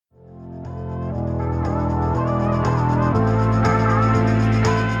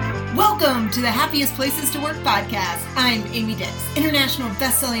to the Happiest Places to Work podcast. I'm Amy Dix, international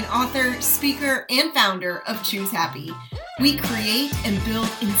best-selling author, speaker, and founder of Choose Happy. We create and build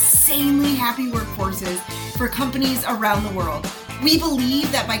insanely happy workforces for companies around the world. We believe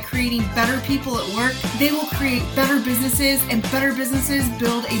that by creating better people at work, they will create better businesses, and better businesses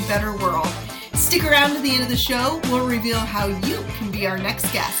build a better world. Stick around to the end of the show. We'll reveal how you can be our next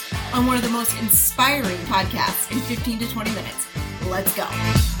guest on one of the most inspiring podcasts in 15 to 20 minutes. Let's go.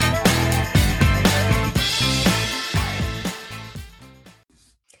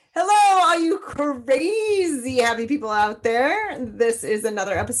 Hello, all you crazy happy people out there. This is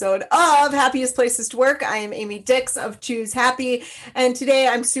another episode of Happiest Places to Work. I am Amy Dix of Choose Happy. And today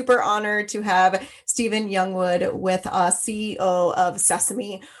I'm super honored to have Stephen Youngwood with us, CEO of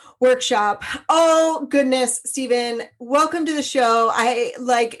Sesame Workshop. Oh goodness, Stephen, welcome to the show. I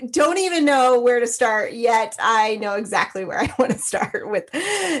don't even know where to start yet. I know exactly where I want to start with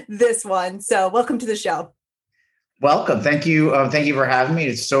this one. So welcome to the show. Welcome. Thank you. Thank you for having me.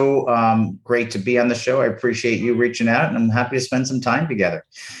 It's so great to be on the show. I appreciate you reaching out, and I'm happy to spend some time together.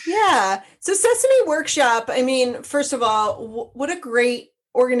 Yeah. So Sesame Workshop, I mean, first of all, what a great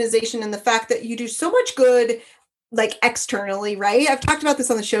organization, and the fact that you do so much good externally, right? I've talked about this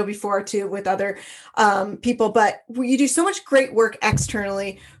on the show before too with other people, but you do so much great work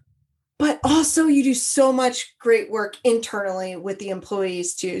externally, but also you do so much great work internally with the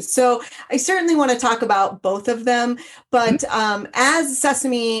employees too. So I certainly want to talk about both of them, but as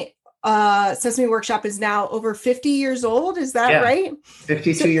Sesame Workshop is now over 50 years old. Is that right?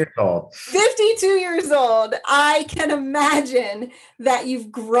 52 years old. 52 years old. I can imagine that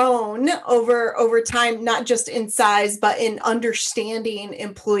you've grown over time, not just in size, but in understanding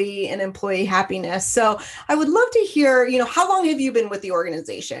employee and employee happiness. So I would love to hear, how long have you been with the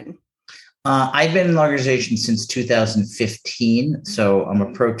organization? I've been in the organization since 2015. So I'm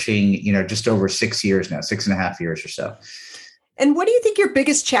approaching, just over 6 years now, 6.5 years or so. And what do you think your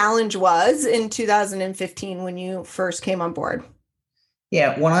biggest challenge was in 2015 when you first came on board?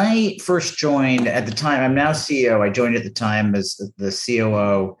 Yeah, when I first joined at the time, I'm now CEO. I joined at the time as the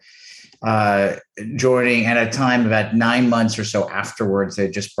COO, joining at a time about 9 months or so afterwards. They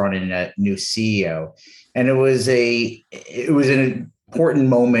just brought in a new CEO, and it was an important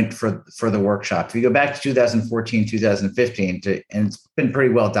moment for the workshop. If you go back to 2014, 2015, and it's been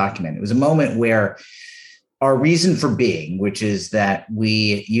pretty well documented, it was a moment where our reason for being, which is that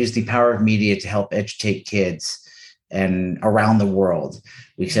we use the power of media to help educate kids and around the world.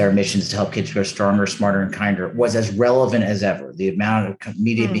 We say our mission is to help kids grow stronger, smarter, and kinder, was as relevant as ever. The amount of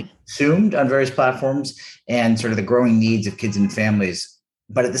media being consumed on various platforms and sort of the growing needs of kids and families.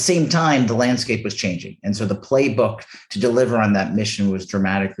 But at the same time, the landscape was changing. And so the playbook to deliver on that mission was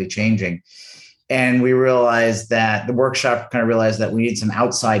dramatically changing. And we realized that the workshop kind of realized that we need some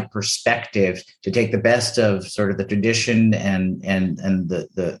outside perspective to take the best of sort of the tradition and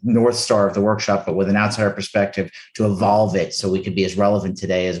the North Star of the workshop, but with an outsider perspective to evolve it so we could be as relevant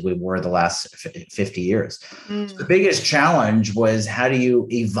today as we were the last 50 years. So the biggest challenge was, how do you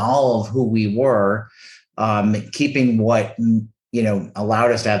evolve who we were, keeping what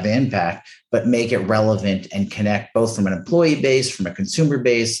allowed us to have the impact, but make it relevant and connect both from an employee base, from a consumer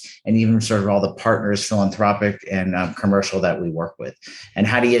base, and even sort of all the partners, philanthropic and commercial that we work with. And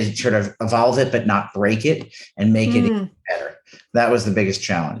how do you sort of evolve it, but not break it and make it even better? That was the biggest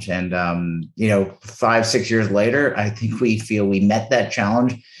challenge. And, 5-6 years later, I think we feel we met that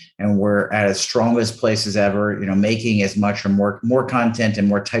challenge, and we're at as strongest place as ever, making as much or more content and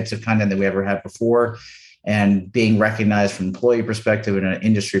more types of content than we ever had before, and being recognized from an employee perspective and an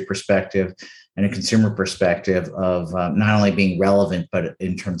industry perspective and a consumer perspective of not only being relevant, but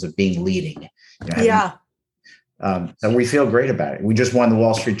in terms of being leading. So we feel great about it. We just won the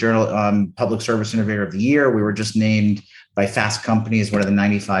Wall Street Journal Public Service Innovator of the Year. We were just named by Fast Company as one of the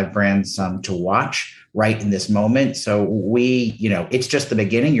 95 brands to watch right in this moment. So it's just the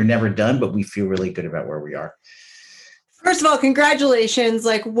beginning. You're never done, but we feel really good about where we are. First of all, congratulations.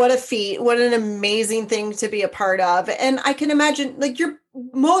 What a feat. What an amazing thing to be a part of. And I can imagine you're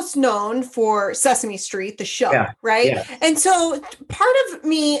most known for Sesame Street, the show, right? Yeah. And so part of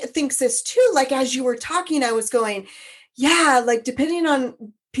me thinks this too, as you were talking, I was going, depending on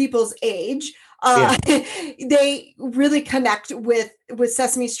people's age, they really connect with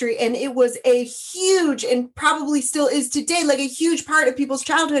Sesame Street. And it was a huge, and probably still is today, a huge part of people's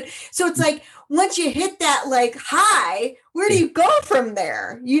childhood. So it's once you hit that high, where do you go from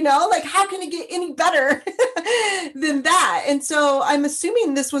there? How can it get any better than that? And so I'm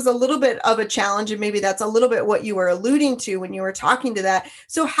assuming this was a little bit of a challenge, and maybe that's a little bit what you were alluding to when you were talking to that.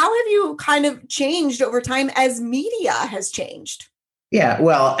 So how have you kind of changed over time as media has changed? Yeah,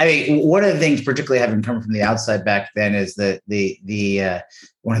 well, I mean, one of the things, particularly having come from the outside back then, is that the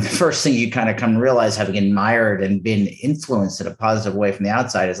one of the first things you kind of come to realize, having admired and been influenced in a positive way from the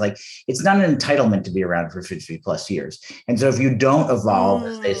outside, is like it's not an entitlement to be around for 50 plus years. And so, if you don't evolve,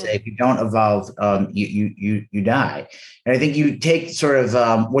 as they say, if you don't evolve, you die. And I think you take sort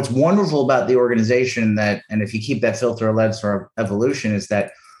of what's wonderful about the organization that, and if you keep that filter led sort of evolution, is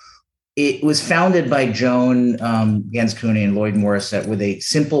that it was founded by Joan Gans Cooney and Lloyd Morrisett with a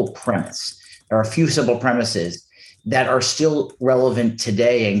simple premise, or a few simple premises that are still relevant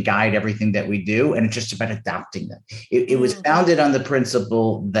today and guide everything that we do. And it's just about adopting them. It was founded on the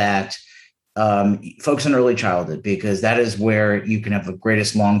principle that focus on early childhood, because that is where you can have the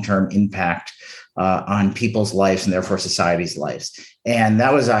greatest long-term impact on people's lives and therefore society's lives. And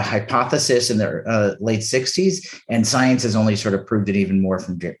that was a hypothesis in the late 60s, and science has only sort of proved it even more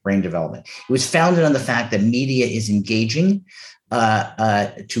from brain development. It was founded on the fact that media is engaging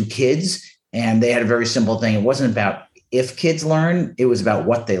to kids, and they had a very simple thing. It wasn't about if kids learn, it was about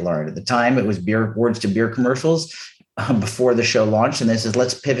what they learned. At the time, it was words to beer commercials before the show launched. And they said,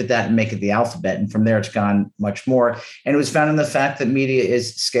 let's pivot that and make it the alphabet. And from there, it's gone much more. And it was founded on the fact that media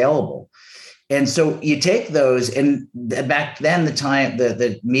is scalable. And so you take those, and back then,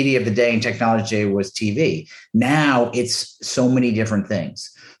 the media of the day and technology day was TV. Now it's so many different things.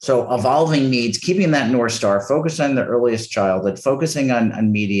 So evolving needs, keeping that North Star, focusing on the earliest childhood, focusing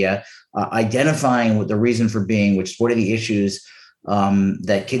on media, identifying what the reason for being, which is what are the issues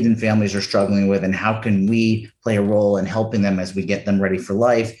that kids and families are struggling with, and how can we play a role in helping them as we get them ready for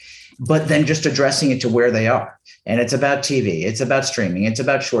life, but then just addressing it to where they are. And it's about TV, it's about streaming, it's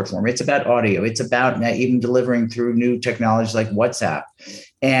about short form, it's about audio, it's about even delivering through new technologies like WhatsApp.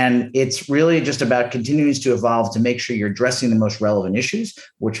 And it's really just about continuing to evolve to make sure you're addressing the most relevant issues,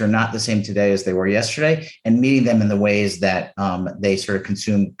 which are not the same today as they were yesterday, and meeting them in the ways that they sort of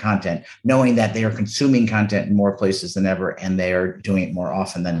consume content, knowing that they are consuming content in more places than ever, and they are doing it more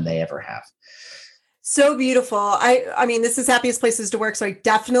often than they ever have. So beautiful. I mean, this is Happiest Places to Work, so I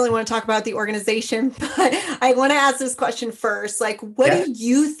definitely want to talk about the organization, but I want to ask this question first. Like, what do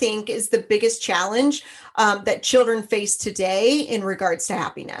you think is the biggest challenge that children face today in regards to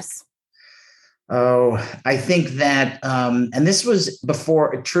happiness? Oh, I think that, and this was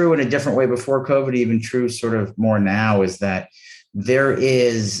true in a different way before COVID, even true sort of more now, is that there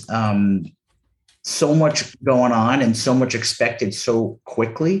is so much going on and so much expected so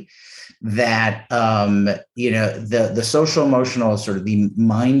quickly that, the social emotional, sort of the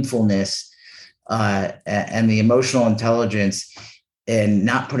mindfulness and the emotional intelligence, and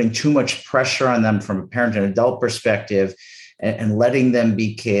not putting too much pressure on them from a parent and adult perspective, and letting them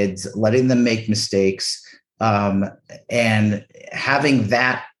be kids, letting them make mistakes, and having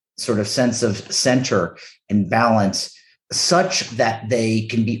that sort of sense of center and balance such that they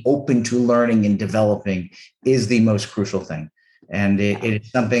can be open to learning and developing is the most crucial thing. And it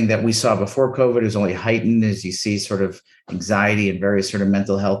is something that we saw before COVID is only heightened as you see sort of anxiety and various sort of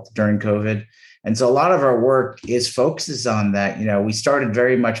mental health during COVID. And so a lot of our work focuses on that. We started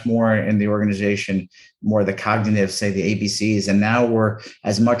very much more in the organization, more the cognitive, say the ABCs, and now we're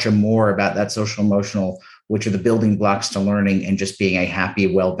as much or more about that social emotional, which are the building blocks to learning and just being a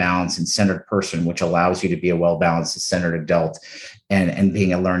happy, well-balanced and centered person, which allows you to be a well-balanced and centered adult and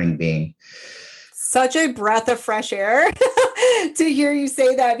being a learning being. Such a breath of fresh air to hear you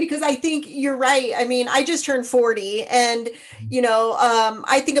say that, because I think you're right. I mean, I just turned 40, and,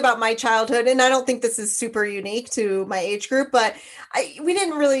 I think about my childhood, and I don't think this is super unique to my age group, but I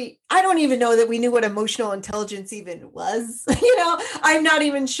don't even know that we knew what emotional intelligence even was. I'm not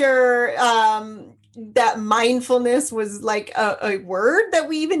even sure that mindfulness was like a word that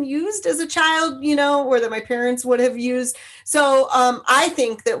we even used as a child, or that my parents would have used. So I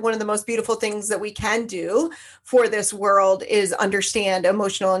think that one of the most beautiful things that we can do for this world is understand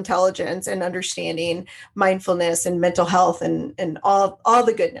emotional intelligence and understanding mindfulness and mental health and all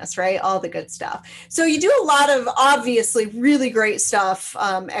the goodness, right? All the good stuff. So you do a lot of obviously really great stuff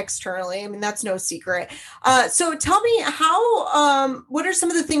externally. I mean, that's no secret. So tell me what are some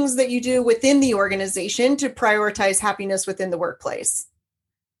of the things that you do within the organization to prioritize happiness within the workplace?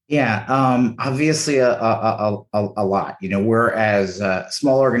 Yeah, obviously a lot. We're as a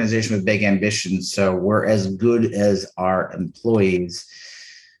small organization with big ambitions, so we're as good as our employees,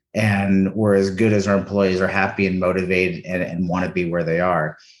 and we're as good as our employees are happy and motivated and want to be where they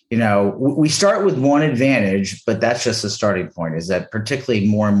are. We start with one advantage, but that's just a starting point, is that particularly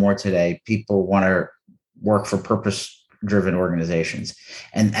more and more today, people want to work for purpose-driven organizations.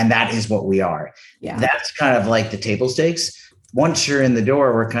 And that is what we are. Yeah. That's kind of like the table stakes. once you're in the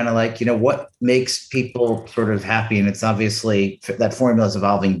door, we're kind of like, what makes people sort of happy? And it's obviously that formula is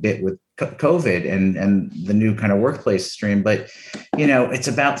evolving a bit with COVID and the new kind of workplace stream. But, it's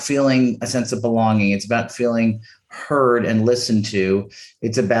about feeling a sense of belonging. It's about feeling heard and listened to.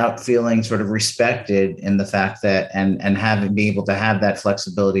 It's about feeling sort of respected in the fact that and being able to have that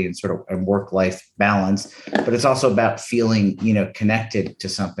flexibility and sort of and work-life balance. But it's also about feeling, connected to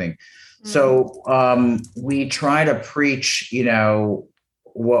something. So we try to preach,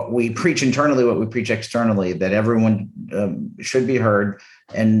 what we preach internally, what we preach externally, that everyone should be heard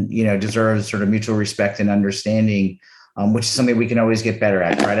and, deserves sort of mutual respect and understanding, which is something we can always get better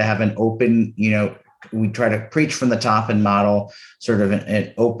at. Try to have an open, we try to preach from the top and model sort of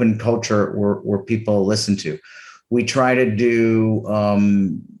an open culture where people listen to. We try to do,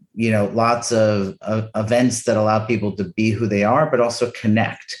 lots of events that allow people to be who they are, but also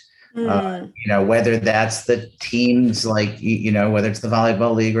connect. Whether that's the teams, like, whether it's the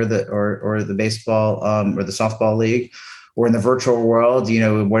volleyball league or the baseball or the softball league, or in the virtual world,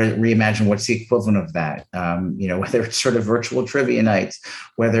 reimagine what's the equivalent of that. Whether it's sort of virtual trivia nights,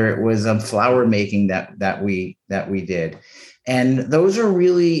 whether it was flower making that we did, and those are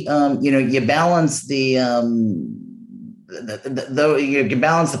really you balance you can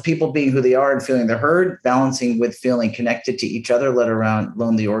balance the people being who they are and feeling they're heard, balancing with feeling connected to each other, let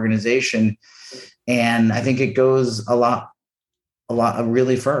alone the organization. And I think it goes a lot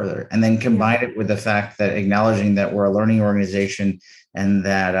really further. And then combine it with the fact that acknowledging that we're a learning organization and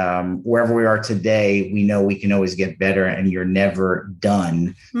that wherever we are today, we know we can always get better and you're never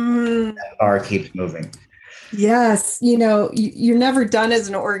done. That bar keeps moving. Yes. You're never done as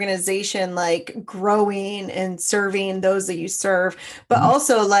an organization, like growing and serving those that you serve, but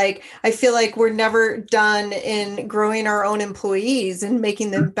also like, I feel like we're never done in growing our own employees and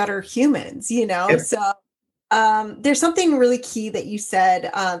making them better humans, Yep. So there's something really key that you said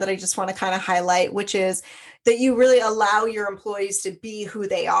that I just want to kind of highlight, which is that you really allow your employees to be who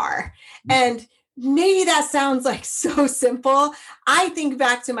they are. And maybe that sounds like so simple. I think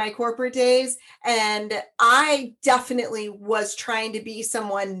back to my corporate days, and I definitely was trying to be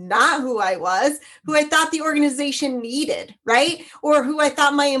someone not who I was, who I thought the organization needed, right? Or who I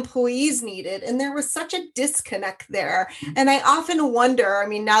thought my employees needed. And there was such a disconnect there. And I often wonder,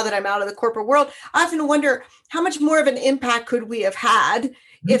 now that I'm out of the corporate world, I often wonder how much more of an impact could we have had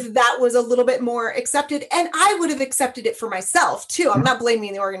if that was a little bit more accepted. And I would have accepted it for myself too. I'm not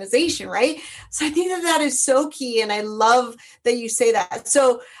blaming the organization, right? So I think that is so key. And I love that you say that.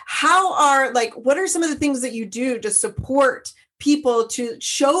 So what are some of the things that you do to support people, to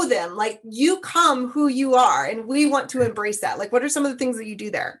show them like you come who you are and we want to embrace that? Like, what are some of the things that you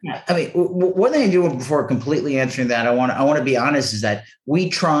do there? Yeah. One thing I do before completely answering that, I want to be honest, is that we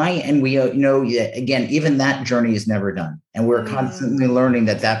try and we again, even that journey is never done. And we're constantly learning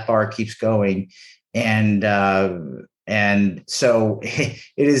that bar keeps going. And so it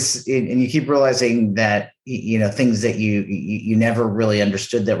is, and you keep realizing that, things that you never really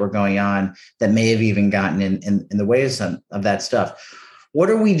understood that were going on that may have even gotten in the way of that stuff. What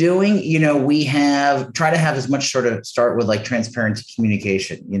are we doing? We try to have as much sort of start with like transparency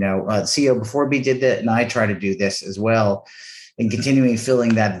communication. CEO before me did that, and I try to do this as well. And continuing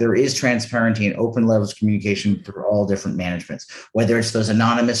feeling that there is transparency and open levels of communication through all different managements, whether it's those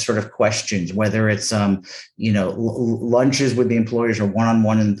anonymous sort of questions, whether it's, lunches with the employees or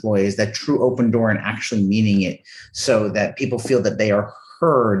one-on-one employees, that true open door and actually meaning it so that people feel that they are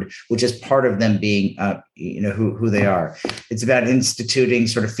heard, which is part of them being, who they are. It's about instituting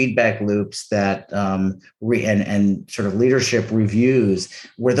sort of feedback loops that and sort of leadership reviews,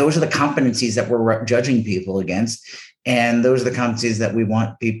 where those are the competencies that we're judging people against. And those are the competencies that we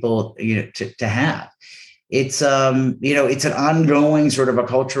want people, to have. It's, it's an ongoing sort of a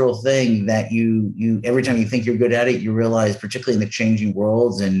cultural thing that you every time you think you're good at it, you realize, particularly in the changing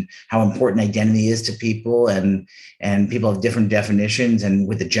worlds, and how important identity is to people, and people have different definitions, and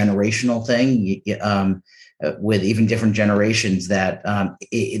with the generational thing, with even different generations, that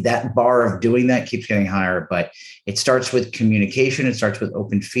that bar of doing that keeps getting higher. But it starts with communication, it starts with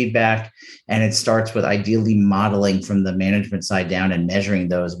open feedback, and it starts with ideally modeling from the management side down and measuring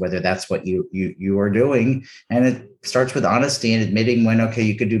those, whether that's what you are doing. And it starts with honesty and admitting when, okay,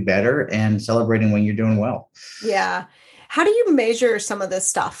 you could do better, and celebrating when you're doing well. Yeah. How do you measure some of this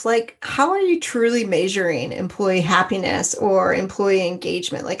stuff? Like, how are you truly measuring employee happiness or employee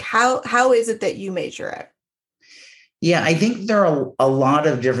engagement? Like, how is it that you measure it? Yeah, I think there are a lot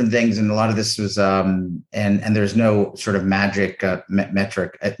of different things, and a lot of this was, and there's no sort of magic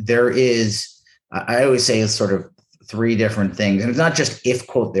metric. There is, I always say, it's sort of three different things, and it's not just if,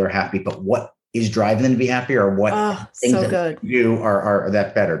 quote, they're happy, but what is driving them to be happy, or what things so that good. you do are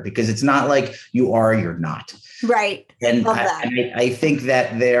that better, because it's not like you are, you're not. Right. And I think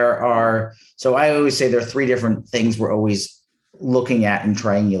that so I always say there are three different things we're always looking at and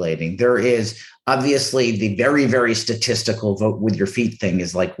triangulating. There is obviously the very, very statistical vote with your feet thing,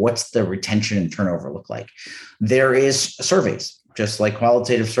 is like, what's the retention and turnover look like? There is surveys, just like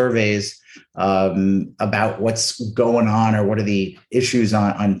qualitative surveys, about what's going on or what are the issues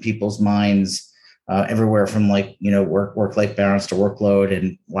on people's minds, everywhere from work-life balance to workload.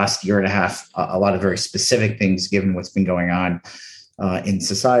 And last year and a half, a lot of very specific things given what's been going on in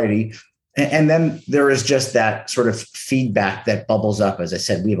society. And then there is just that sort of feedback that bubbles up. As I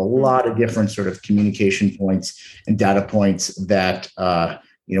said, we have a lot of different sort of communication points and data points that,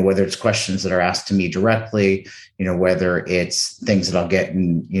 whether it's questions that are asked to me directly, whether it's things that I'll get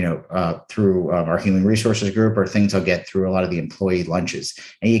through our human resources group, or things I'll get through a lot of the employee lunches.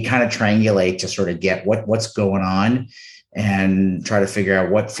 And you kind of triangulate to sort of get what's going on and try to figure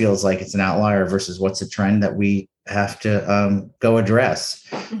out what feels like it's an outlier versus what's a trend that we have to go address.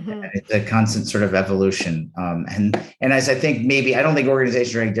 Mm-hmm. It's a constant sort of evolution. And as I think, I don't think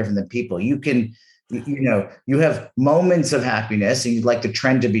organizations are any different than people. You can, you have moments of happiness and you'd like the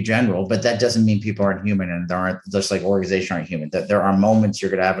trend to be general, but that doesn't mean people aren't human, and there aren't, just like organizations aren't human. That there are moments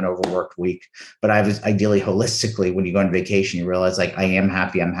you're going to have an overworked week, but ideally holistically, when you go on vacation, you realize like, I am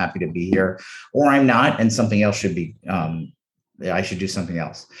happy. I'm happy to be here, or I'm not. And something else should be, I should do something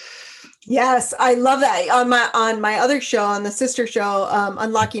else. Yes, I love that. On my other show, on the sister show,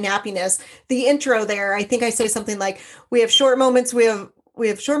 Unlocking Happiness, the intro there, I think I say something like, we have short moments, we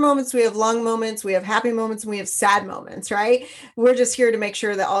have short moments, we have long moments, we have happy moments, and we have sad moments, right? We're just here to make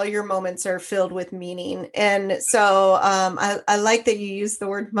sure that all your moments are filled with meaning. And so I like that you use the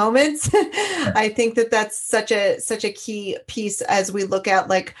word moments. I think that that's such a key piece as we look at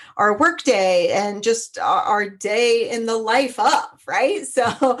like our work day and just our day in the life of, right?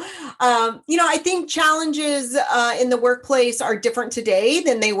 So, I think challenges in the workplace are different today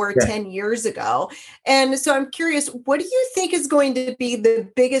than they were 10 years ago. And so I'm curious, what do you think is going to be the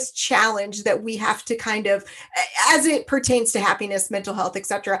biggest challenge that we have to kind of, as it pertains to happiness, mental health, et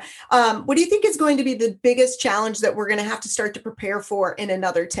cetera, what do you think is going to be the biggest challenge that we're going to have to start to prepare for in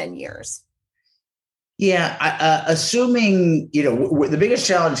another 10 years? Yeah, assuming, the biggest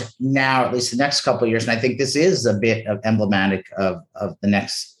challenge now, at least the next couple of years, and I think this is a bit of emblematic of the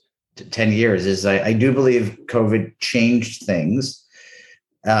next 10 years, is I do believe COVID changed things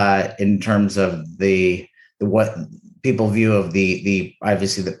in terms of the what people view of the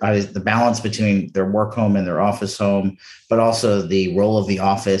obviously the balance between their work home and their office home, but also the role of the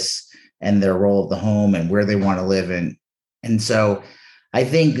office and their role of the home and where they want to live in. And so I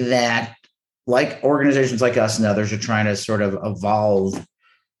think that, like organizations like us and others are trying to sort of evolve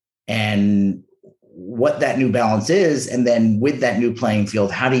and what that new balance is. And then with that new playing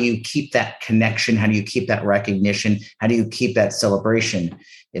field, how do you keep that connection? How do you keep that recognition? How do you keep that celebration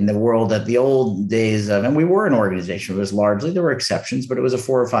in the world of the old days of, and we were an organization, it was largely, there were exceptions, but it was a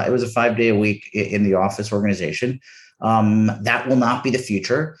 5 day a week in the office organization. That will not be the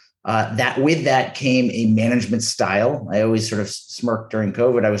future. That with that came a management style. I always sort of smirked during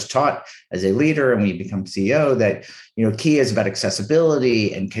COVID. I was taught as a leader, and when you become CEO, that key is about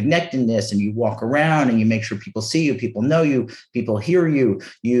accessibility and connectedness, and you walk around and you make sure people see you, people know you, people hear you.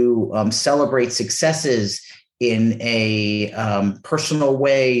 You celebrate successes in a personal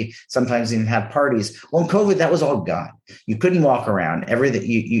way. Sometimes even have parties. Well, in COVID, that was all gone. You couldn't walk around. Everything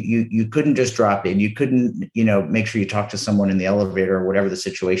you couldn't just drop in. You couldn't make sure you talk to someone in the elevator or whatever the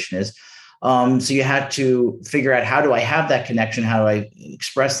situation is. So you had to figure out, how do I have that connection? How do I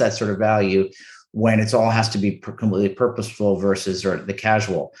express that sort of value when it's all has to be completely purposeful versus the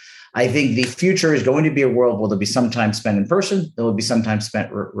casual? I think the future is going to be a world where there'll be some time spent in person. There will be some time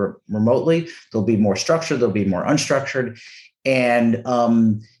spent remotely. There'll be more structured. There'll be more unstructured. And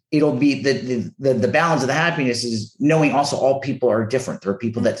it'll be the balance of the happiness is knowing also all people are different. There are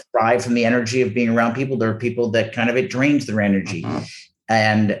people that thrive from the energy of being around people. There are people that kind of, it drains their energy.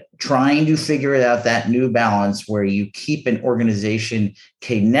 And trying to figure out that new balance where you keep an organization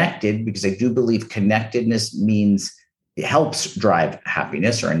connected, because I do believe connectedness means it helps drive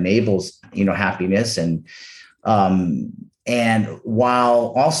happiness or enables, happiness. And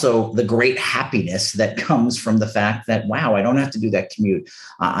while also the great happiness that comes from the fact that, wow, I don't have to do that commute.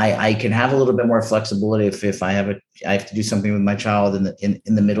 I can have a little bit more flexibility if I have to do something with my child in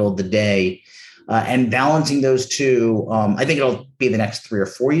the middle of the day. And balancing those two, I think it'll be the next 3 or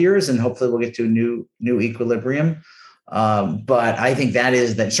 4 years, and hopefully we'll get to a new equilibrium. But I think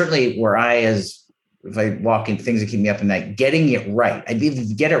that certainly where I, as if I walk in things that keep me up at night, getting it right. I believe if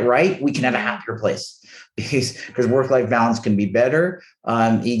you get it right, we can have a happier place because work-life balance can be better.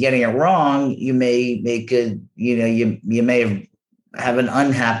 You getting it wrong, you may make you may have an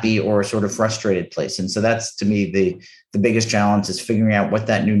unhappy or sort of frustrated place. And so that's, to me, the biggest challenge is figuring out what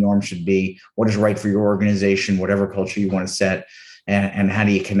that new norm should be, what is right for your organization, whatever culture you want to set, and how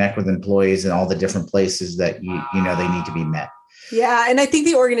do you connect with employees in all the different places that you know they need to be met. Yeah. And I think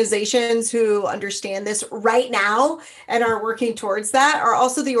the organizations who understand this right now and are working towards that are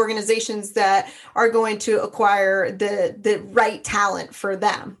also the organizations that are going to acquire the right talent for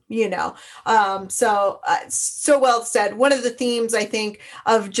them, So well said. One of the themes, I think,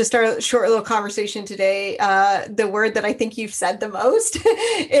 of just our short little conversation today, the word that I think you've said the most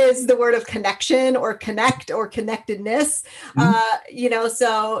is the word of connection or connect or connectedness.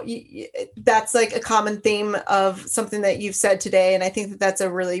 So that's like a common theme of something that you've said today. And I think that that's a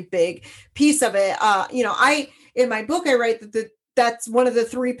really big piece of it. In my book, I write that that's one of the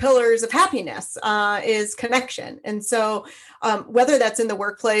 3 pillars of happiness is connection. And so whether that's in the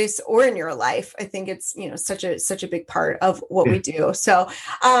workplace or in your life, I think it's, such a big part of what we do. So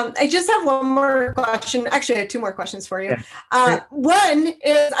I just have one more question. Actually, I have 2 more questions for you. One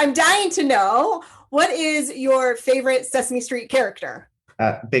is, I'm dying to know, what is your favorite Sesame Street character?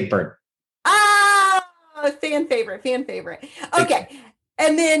 Big Bird. Fan favorite. Okay.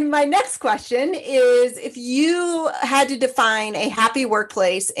 And then my next question is, if you had to define a happy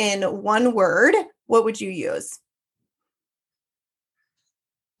workplace in one word, what would you use?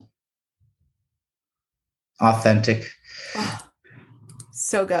 Authentic. Oh,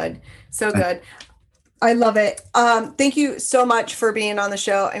 so good. So good. I love it. Thank you so much for being on the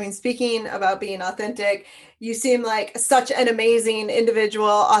show. I mean, speaking about being authentic, you seem like such an amazing individual,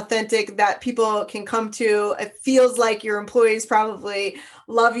 authentic, that people can come to. It feels like your employees probably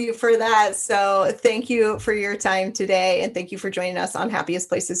love you for that. So thank you for your time today. And thank you for joining us on Happiest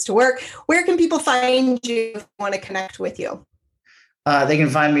Places to Work. Where can people find you if they want to connect with you? They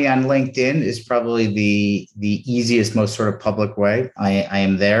can find me on LinkedIn is probably the easiest, most sort of public way. I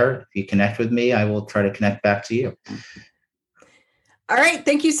am there. If you connect with me, I will try to connect back to you. All right.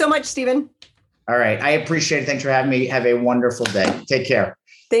 Thank you so much, Stephen. All right. I appreciate it. Thanks for having me. Have a wonderful day. Take care.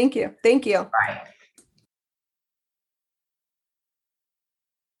 Thank you. Thank you. Bye.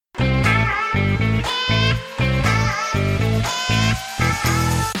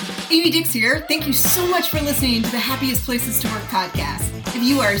 Amy Dix here. Thank you so much for listening to the Happiest Places to Work podcast. If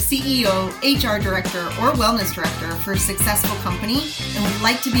you are a CEO, HR director, or wellness director for a successful company and would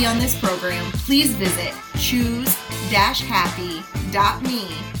like to be on this program, please visit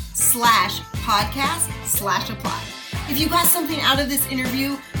choose-happy.me/podcast/apply. If you got something out of this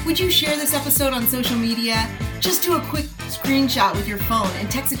interview, would you share this episode on social media? Just do a quick screenshot with your phone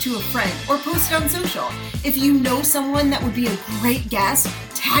and text it to a friend or post it on social. If you know someone that would be a great guest,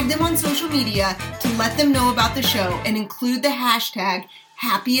 tag them on social media to let them know about the show and include the hashtag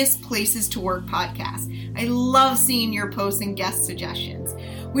Happiest Places to Work podcast. I love seeing your posts and guest suggestions.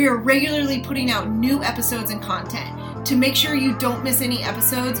 We are regularly putting out new episodes and content. To make sure you don't miss any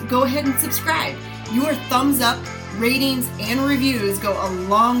episodes, go ahead and subscribe. Your thumbs up, ratings, and reviews go a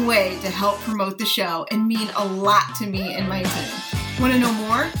long way to help promote the show and mean a lot to me and my team. Want to know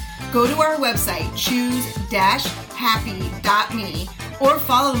more? Go to our website, choose-happy.me, or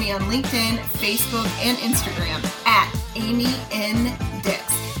follow me on LinkedIn, Facebook, and Instagram at Amy N. Dix.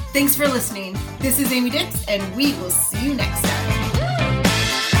 Thanks for listening. This is Amy Dix, and we will see you next time.